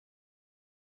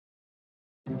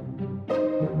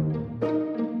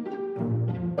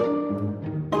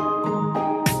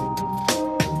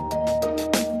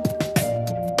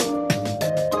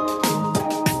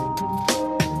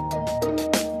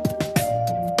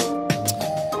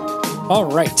All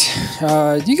right.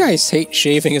 Do you guys hate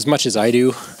shaving as much as I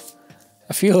do?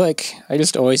 I feel like I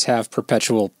just always have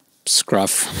perpetual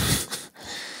scruff.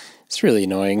 It's really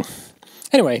annoying.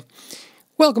 Anyway,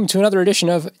 welcome to another edition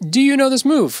of Do You Know This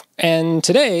Move? And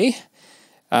today,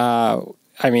 again,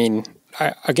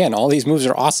 all these moves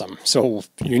are awesome, so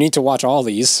you need to watch all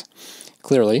these,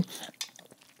 clearly.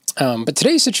 But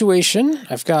today's situation,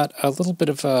 I've got a little bit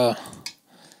of a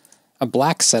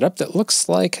black setup that looks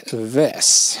like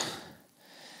this.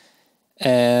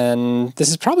 And this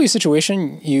is probably a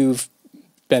situation you've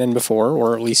been in before,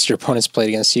 or at least your opponent's played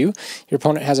against you. Your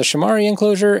opponent has a Shamari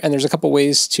enclosure, and there's a couple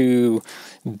ways to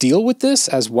deal with this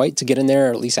as white to get in there,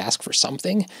 or at least ask for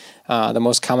something. The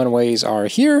most common ways are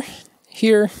here,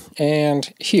 here,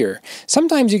 and here.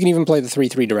 Sometimes you can even play the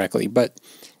 3-3 directly, but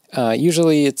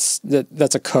usually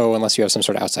that's a ko unless you have some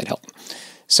sort of outside help.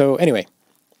 So anyway,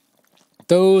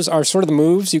 those are sort of the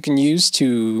moves you can use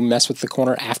to mess with the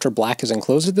corner after black is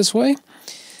enclosed this way.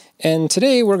 And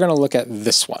today we're going to look at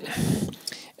this one.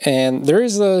 And there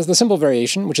is the simple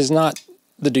variation, which is not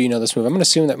the Do You Know This move. I'm going to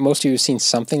assume that most of you have seen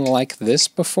something like this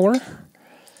before.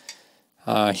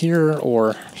 Here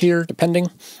or here, depending.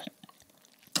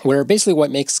 Where basically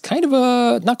white makes kind of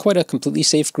a, not quite a completely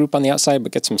safe group on the outside,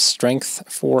 but gets some strength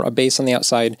for a base on the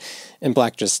outside, and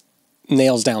black just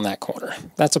nails down that corner.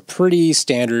 That's a pretty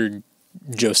standard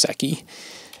Joseki.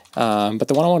 But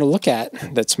the one I want to look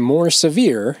at that's more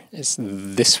severe is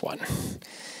this one.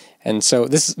 And so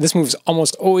this move's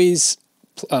almost always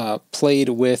played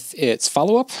with its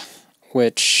follow-up,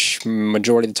 which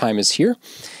majority of the time is here.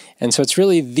 And so it's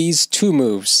really these two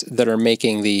moves that are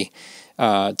making the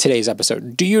today's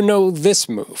episode. Do you know this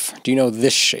move? Do you know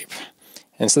this shape?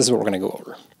 And so this is what we're going to go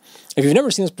over. If you've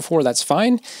never seen this before, that's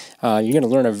fine. You're going to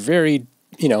learn a very,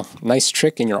 nice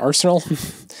trick in your arsenal.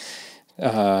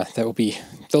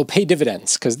 They'll pay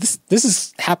dividends, because this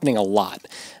is happening a lot.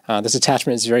 This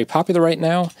attachment is very popular right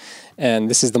now, and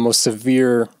this is the most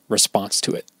severe response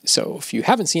to it. So if you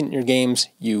haven't seen it in your games,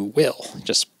 you will.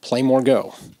 Just play more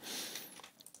Go.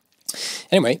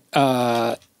 Anyway,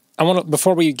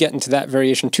 before we get into that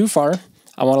variation too far,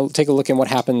 I want to take a look at what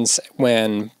happens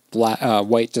when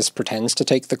white just pretends to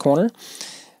take the corner.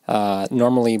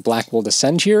 Normally black will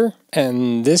descend here,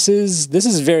 and this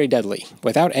is very deadly.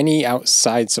 Without any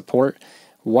outside support,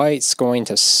 white's going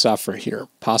to suffer here,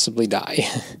 possibly die,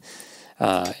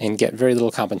 and get very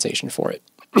little compensation for it.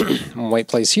 When white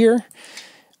plays here,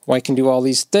 white can do all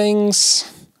these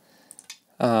things,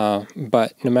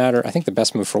 but no matter, I think the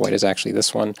best move for white is actually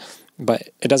this one, but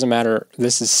it doesn't matter,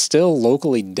 this is still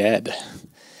locally dead.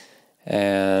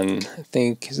 And I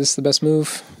think, is this the best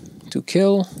move to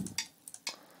kill?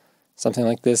 Something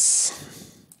like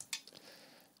this.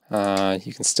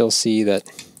 You can still see that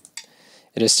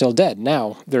it is still dead.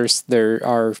 Now, there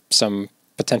are some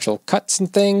potential cuts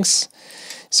and things.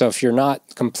 So if you're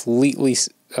not completely,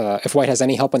 if white has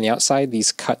any help on the outside,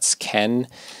 these cuts can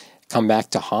come back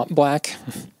to haunt black.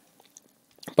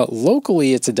 But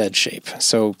locally, it's a dead shape.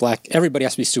 So everybody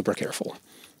has to be super careful.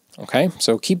 Okay,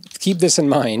 so keep this in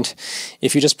mind.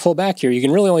 If you just pull back here, you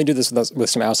can really only do this with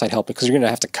some outside help, because you're going to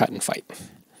have to cut and fight.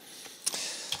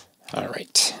 All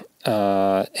right,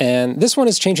 and this one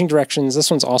is changing directions. This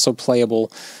one's also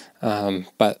playable,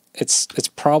 but it's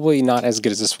probably not as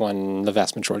good as this one the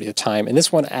vast majority of the time. And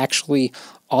this one actually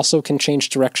also can change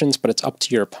directions, but it's up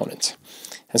to your opponent.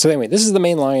 And so anyway, this is the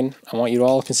main line. I want you to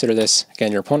all consider this.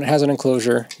 Again, your opponent has an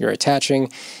enclosure, you're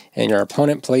attaching, and your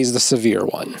opponent plays the severe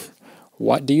one.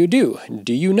 What do you do?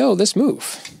 Do you know this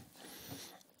move?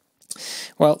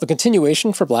 Well, the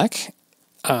continuation for black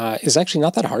is actually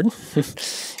not that hard.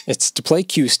 It's to play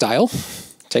Q style,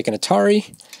 take an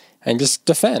Atari, and just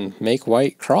defend, make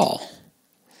white crawl.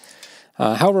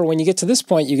 However, when you get to this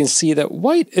point, you can see that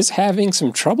white is having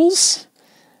some troubles,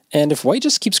 and if white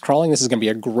just keeps crawling, this is going to be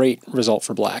a great result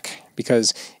for black,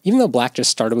 because even though black just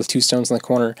started with 2 stones in the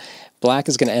corner, black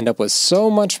is going to end up with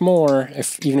so much more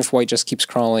even if white just keeps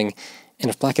crawling. And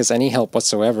if black has any help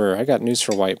whatsoever, I got news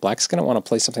for white. Black's going to want to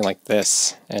play something like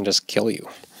this and just kill you.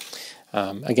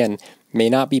 Again, may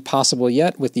not be possible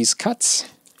yet with these cuts.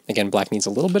 Again, black needs a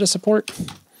little bit of support.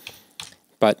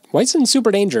 But white's in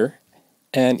super danger.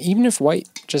 And even if white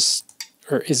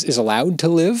is allowed to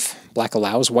live, black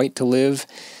allows white to live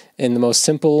in the most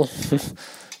simple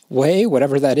way,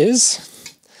 whatever that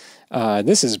is.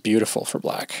 This is beautiful for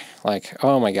black. Like,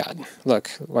 oh my god.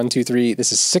 Look, 1, 2, 3.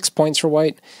 This is 6 points for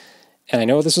white. And I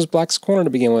know this was black's corner to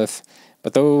begin with,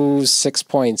 but those 6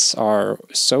 points are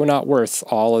so not worth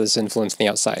all of this influence on the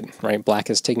outside, right? Black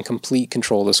has taken complete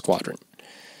control of this quadrant.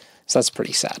 So that's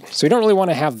pretty sad. So we don't really want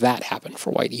to have that happen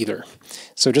for white either.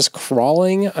 So just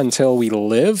crawling until we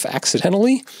live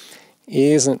accidentally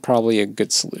isn't probably a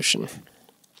good solution.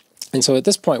 And so at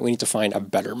this point, we need to find a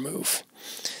better move.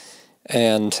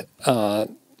 And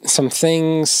some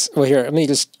things, well here, let me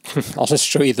just, I'll just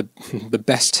show you the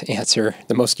best answer,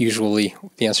 the most usually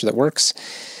the answer that works,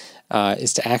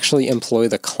 is to actually employ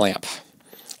the clamp.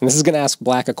 And this is going to ask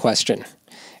black a question.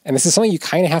 And this is something you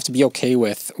kind of have to be okay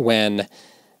with when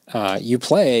you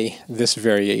play this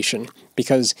variation,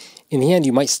 because in the end,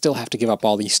 you might still have to give up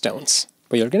all these stones,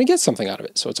 but you're going to get something out of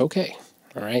it, so it's okay.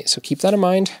 All right, so keep that in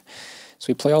mind. So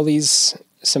we play all these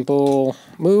simple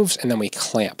moves, and then we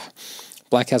clamp.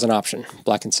 Black has an option.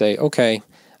 Black can say, okay,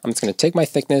 I'm just going to take my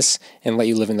thickness and let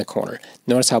you live in the corner.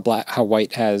 Notice how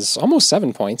white has almost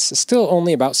 7 points. It's still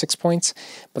only about 6 points,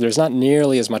 but there's not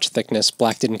nearly as much thickness.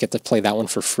 Black didn't get to play that one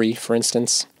for free, for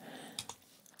instance.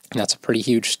 And that's a pretty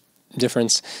huge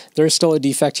difference. There is still a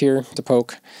defect here to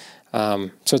poke.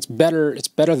 So it's better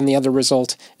than the other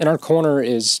result, and our corner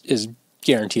is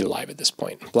guaranteed alive at this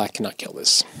point. Black cannot kill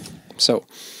this. So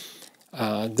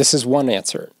this is one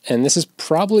answer, and this is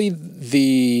probably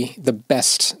the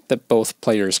best that both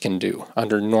players can do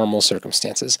under normal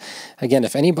circumstances. Again,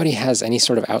 if anybody has any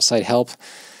sort of outside help,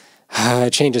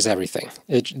 it changes everything.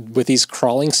 With these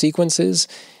crawling sequences,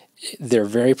 they're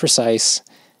very precise,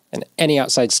 and any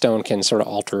outside stone can sort of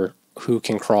alter who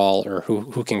can crawl or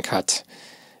who can cut,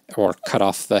 or cut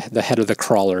off the head of the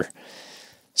crawler.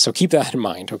 So keep that in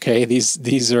mind, okay?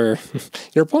 These are,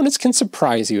 your opponents can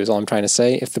surprise you, is all I'm trying to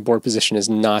say, if the board position is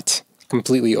not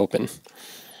completely open.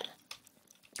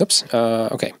 Oops,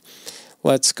 okay.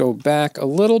 Let's go back a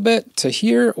little bit to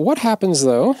here. What happens,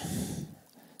 though,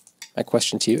 my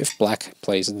question to you, if black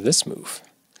plays this move?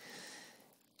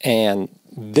 And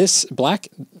this black,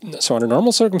 so under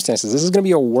normal circumstances, this is going to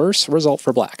be a worse result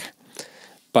for black.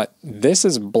 But this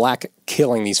is black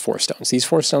killing these 4 stones. These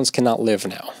 4 stones cannot live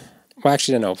now. Well,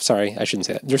 actually, no, sorry, I shouldn't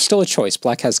say that. There's still a choice.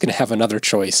 Black is going to have another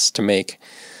choice to make.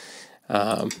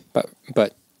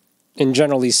 But in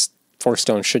general, these 4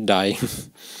 stones should die.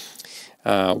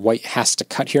 White has to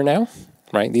cut here now,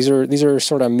 right? These are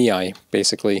sort of miai,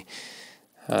 basically.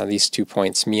 These 2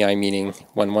 points, miai meaning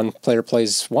when one player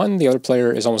plays one, the other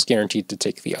player is almost guaranteed to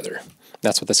take the other.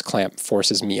 That's what this clamp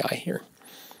forces miai here.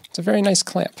 It's a very nice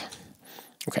clamp.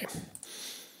 Okay,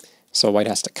 so white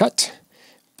has to cut.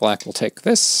 Black will take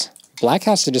this. Black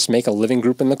has to just make a living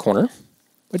group in the corner,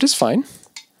 which is fine.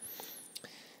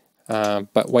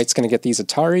 But white's going to get these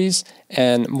Ataris,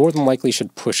 and more than likely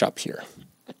should push up here.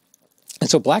 And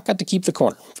so black got to keep the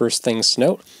corner. First things to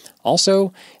note.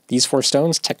 Also, these 4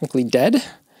 stones technically dead.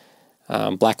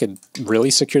 Black could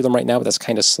really secure them right now, but that's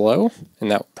kind of slow,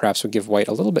 and that perhaps would give white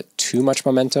a little bit too much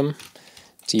momentum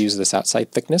to use this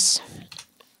outside thickness.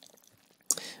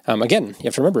 Again, you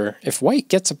have to remember, if white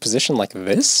gets a position like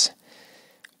this,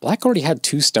 black already had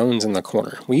 2 stones in the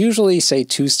corner. We usually say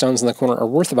 2 stones in the corner are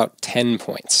worth about 10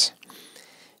 points.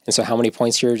 And so how many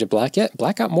points here did black get?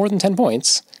 Black got more than 10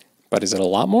 points, but is it a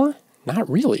lot more? Not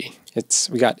really.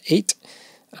 We got 8,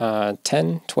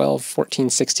 10, 12, 14,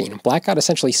 16. Black got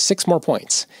essentially 6 more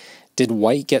points. Did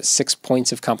white get 6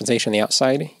 points of compensation on the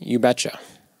outside? You betcha.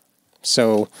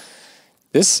 So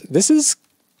this is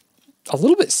a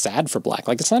little bit sad for black.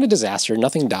 Like, it's not a disaster,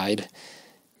 nothing died,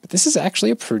 but this is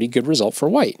actually a pretty good result for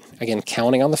white. Again,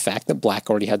 counting on the fact that black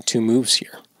already had 2 moves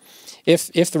here.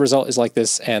 If the result is like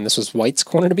this, and this was white's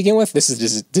corner to begin with, this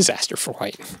is a disaster for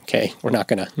white, okay? We're not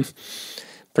going to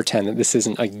pretend that this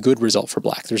isn't a good result for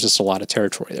black. There's just a lot of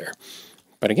territory there.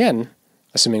 But again,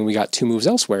 assuming we got 2 moves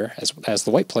elsewhere, as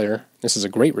the white player, this is a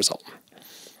great result.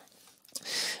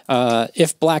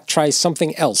 If black tries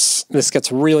something else, this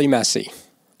gets really messy.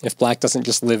 If black doesn't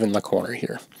just live in the corner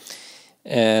here.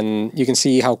 And you can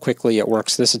see how quickly it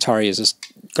works. This Atari is just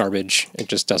garbage. It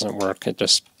just doesn't work. It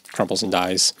just crumbles and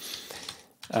dies.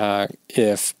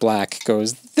 If black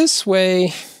goes this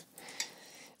way,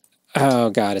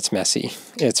 oh god, it's messy.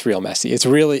 It's real messy.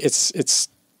 It's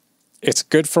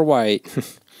good for white,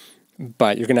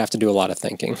 but you're going to have to do a lot of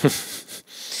thinking.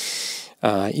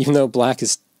 Even though black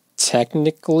is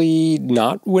technically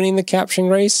not winning the capturing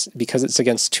race, because it's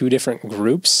against 2 different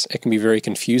groups, it can be very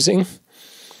confusing.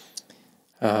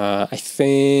 I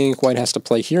think white has to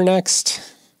play here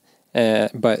next,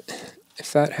 but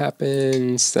if that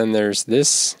happens, then there's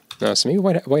this. No, so maybe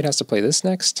white has to play this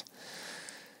next.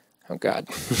 Oh god.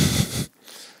 This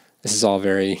is all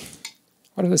very...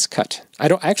 What is this cut?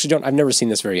 I've never seen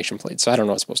this variation played, so I don't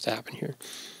know what's supposed to happen here.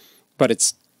 But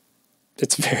it's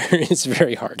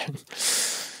very hard.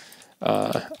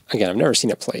 Again, I've never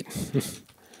seen it played.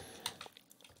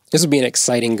 This would be an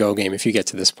exciting Go game if you get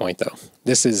to this point, though.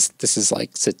 This is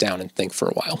like sit down and think for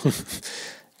a while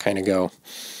kind of Go.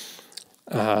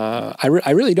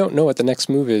 I really don't know what the next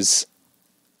move is.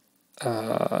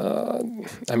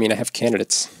 I mean, I have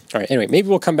candidates. All right, anyway, maybe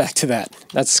we'll come back to that.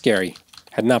 That's scary.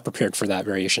 Had not prepared for that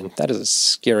variation. That is a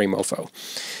scary mofo.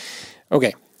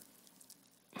 Okay.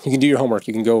 You can do your homework.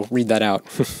 You can go read that out.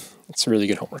 It's really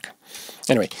good homework.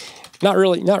 Anyway, not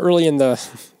really in the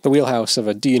wheelhouse of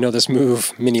a do you know this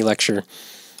move mini lecture.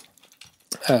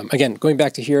 Again, going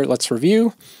back to here, let's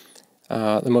review.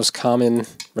 The most common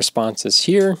response is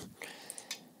here.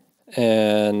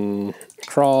 And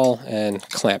crawl and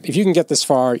clamp. If you can get this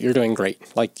far, you're doing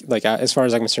great. Like as far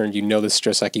as I'm concerned, you know this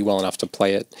Sibicky well enough to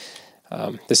play it.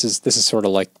 This is sort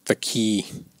of like the key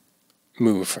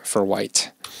move for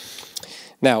white.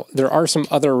 Now, there are some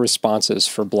other responses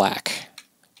for black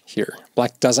here.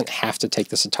 Black doesn't have to take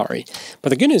this Atari. But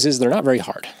the good news is they're not very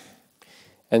hard.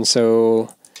 And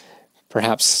so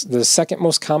perhaps the second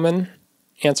most common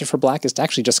answer for black is to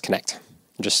actually just connect.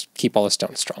 Just keep all the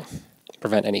stones strong.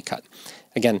 Prevent any cut.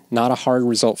 Again, not a hard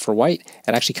result for white.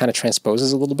 It actually kind of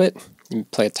transposes a little bit. You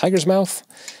play a tiger's mouth.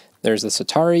 There's this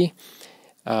Atari.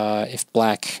 If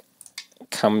black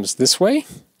comes this way,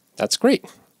 that's great.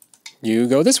 You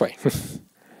go this way.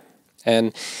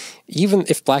 And even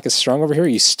if black is strong over here,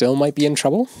 you still might be in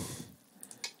trouble.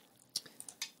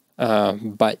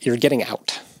 But you're getting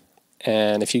out.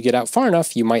 And if you get out far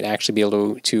enough, you might actually be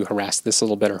able to harass this a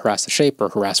little bit, or harass the shape, or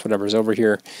harass whatever's over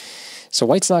here. So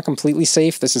white's not completely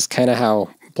safe. This is kind of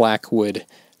how black would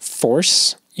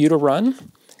force you to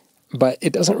run, but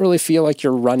it doesn't really feel like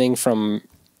you're running from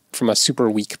a super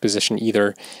weak position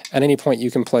either. At any point you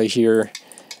can play here,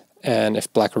 and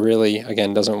if black really,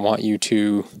 again, doesn't want you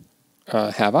to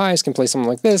have eyes, can play something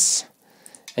like this,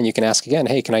 and you can ask again,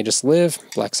 hey, can I just live?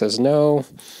 Black says no.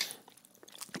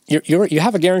 You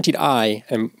have a guaranteed eye,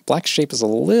 and black's shape is a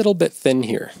little bit thin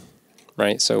here,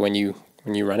 right? So when you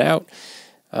run out,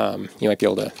 you might be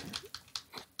able to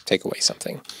take away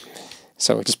something.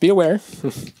 So just be aware.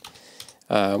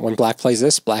 When black plays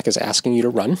this, black is asking you to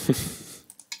run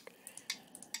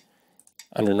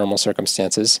under normal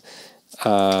circumstances.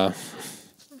 Of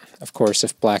course,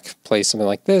 if black plays something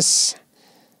like this,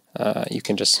 you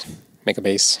can just make a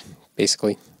base,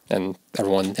 basically, and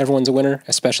everyone's a winner,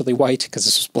 especially white, because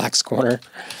this was black's corner.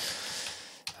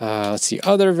 Let's see,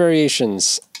 other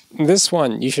variations. This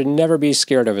one you should never be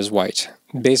scared of as white.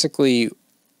 Basically,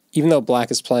 even though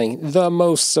black is playing the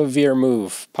most severe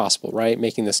move possible, right,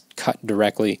 making this cut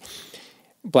directly,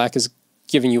 black is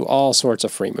giving you all sorts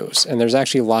of free moves. And there's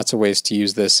actually lots of ways to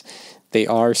use this. They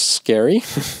are scary.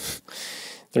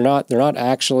 They're not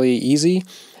actually easy,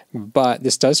 but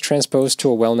this does transpose to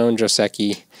a well-known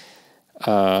Joseki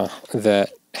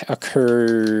that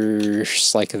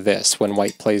occurs like this. When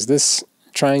white plays this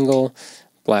triangle,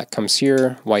 black comes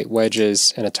here, white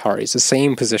wedges, and Atari. It's the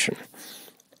same position.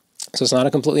 So it's not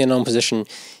a completely unknown position.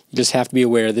 You just have to be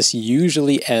aware this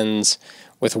usually ends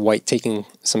with white taking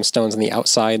some stones on the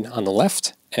outside on the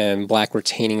left and black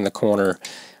retaining the corner,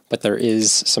 but there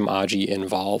is some Aji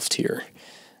involved here.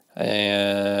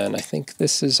 And I think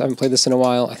this is, I haven't played this in a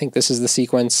while, I think this is the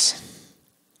sequence.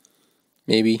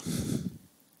 Maybe.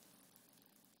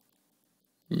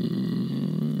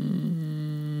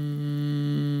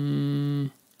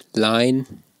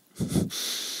 Line.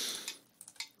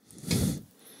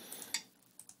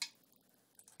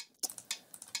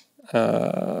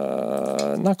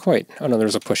 Not quite. Oh no,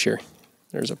 there's a push here.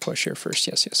 There's a push here first,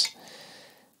 yes.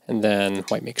 And then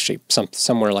white makes shape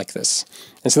somewhere like this.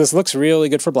 And so this looks really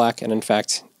good for black, and in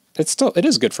fact, it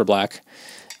is good for black.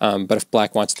 But if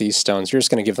black wants these stones, you're just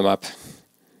going to give them up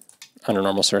under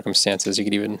normal circumstances. You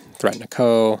could even threaten a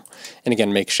ko, and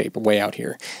again, make shape way out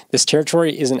here. This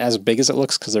territory isn't as big as it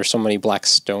looks because there's so many black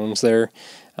stones there.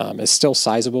 It's still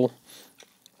sizable,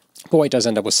 but white does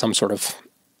end up with some sort of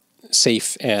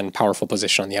safe and powerful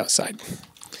position on the outside.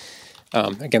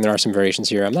 Again, there are some variations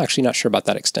here. I'm actually not sure about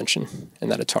that extension in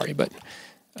that Atari, but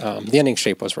the ending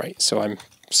shape was right, so I'm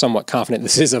somewhat confident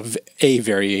this is a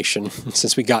variation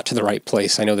since we got to the right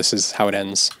place. I know this is how it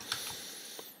ends.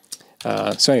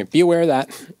 So anyway, be aware that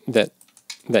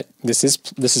this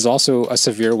is also a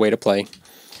severe way to play.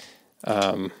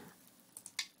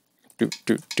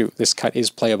 This cut is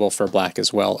playable for black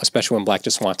as well, especially when black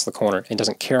just wants the corner and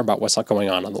doesn't care about what's not going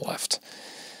on the left.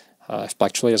 If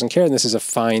black truly doesn't care, then this is a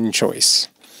fine choice.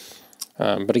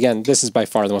 But again, this is by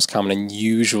far the most common and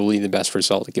usually the best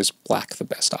result. It gives black the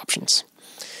best options.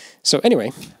 So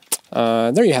anyway,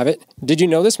 there you have it. Did you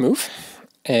know this move?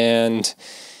 And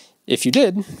if you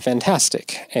did,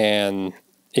 fantastic. And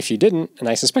if you didn't, and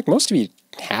I suspect most of you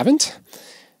haven't,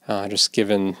 just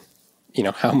given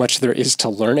how much there is to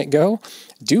learn at Go,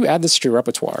 do add this to your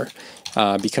repertoire,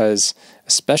 because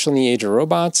especially in the age of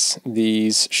robots,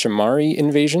 these Shamari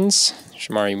invasions,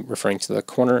 Shamari referring to the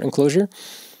corner enclosure,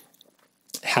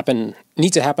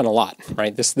 need to happen a lot,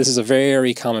 right? This is a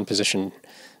very common position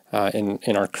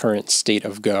in our current state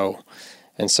of Go.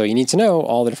 And so you need to know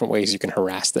all the different ways you can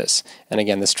harass this. And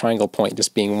again, this triangle point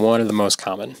just being one of the most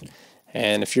common.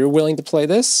 And if you're willing to play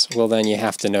this, well, then you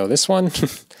have to know this one.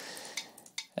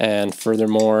 And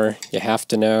furthermore, you have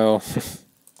to know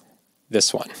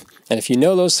this one. And if you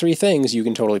know those three things, you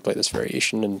can totally play this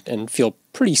variation and feel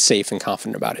pretty safe and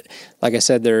confident about it. Like I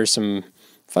said, there's some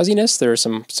fuzziness, there are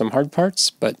some hard parts,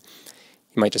 but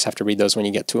you might just have to read those when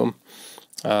you get to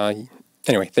them.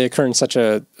 Anyway, they occur in such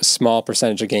a small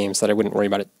percentage of games that I wouldn't worry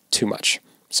about it too much.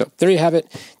 So there you have it.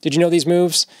 Did you know these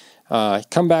moves?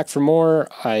 Come back for more.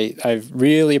 I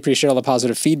really appreciate all the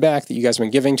positive feedback that you guys have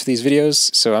been giving to these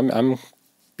videos. So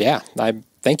I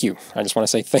thank you. I just want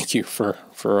to say thank you for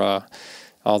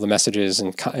all the messages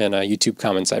and YouTube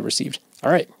comments I've received.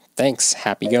 All right, thanks.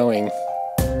 Happy going.